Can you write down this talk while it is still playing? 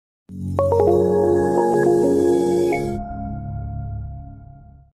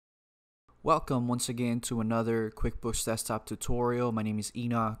Welcome once again to another QuickBooks Desktop tutorial. My name is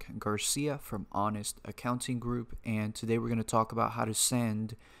Enoch Garcia from Honest Accounting Group, and today we're going to talk about how to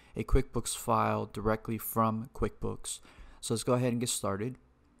send a QuickBooks file directly from QuickBooks. So let's go ahead and get started.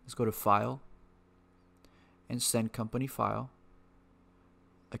 Let's go to File and Send Company File,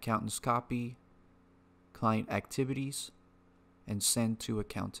 Accountant's Copy, Client Activities, and Send to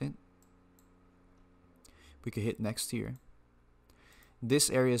Accountant. We could hit Next here. This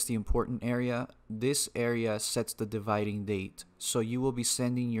area is the important area. This area sets the dividing date. So you will be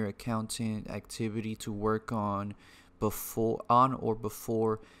sending your accountant activity to work on or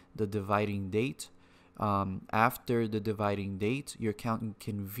before the dividing date. After the dividing date, your accountant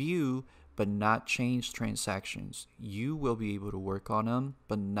can view but not change transactions. You will be able to work on them,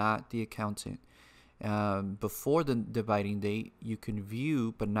 but not the accountant. Before the dividing date, you can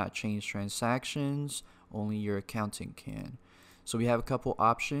view but not change transactions. Only your accountant can. So we have a couple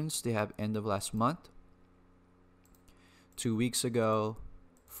options. They have end of last month, 2 weeks ago,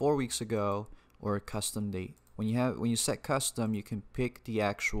 4 weeks ago, or a custom date. When you set custom, you can pick the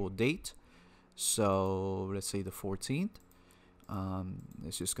actual date. So let's say the 14th.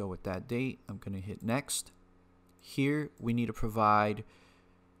 Let's just go with that date. I'm going to hit next. Here we need to provide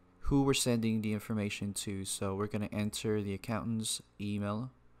who we're sending the information to. So we're going to enter the accountant's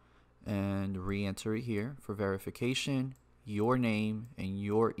email and re-enter it here for verification, your name and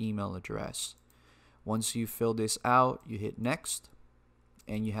your email address. Once you fill this out, you hit next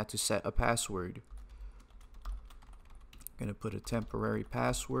and you have to set a password. I'm gonna put a temporary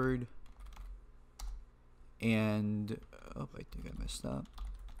password, and I think I messed up.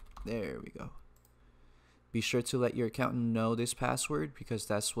 There we go. Be sure to let your accountant know this password because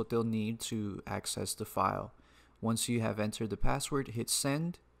that's what they'll need to access the file. Once you have entered the password, hit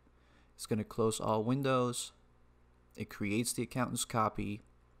send. It's going to close all windows. It creates the accountant's copy.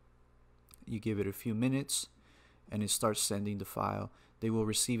 You give it a few minutes and it starts sending the file. They will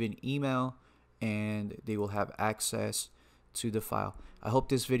receive an email and they will have access to the file. I hope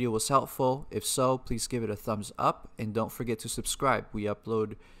this video was helpful. If so, please give it a thumbs up and don't forget to subscribe. We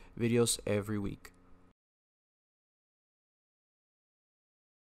upload videos every week.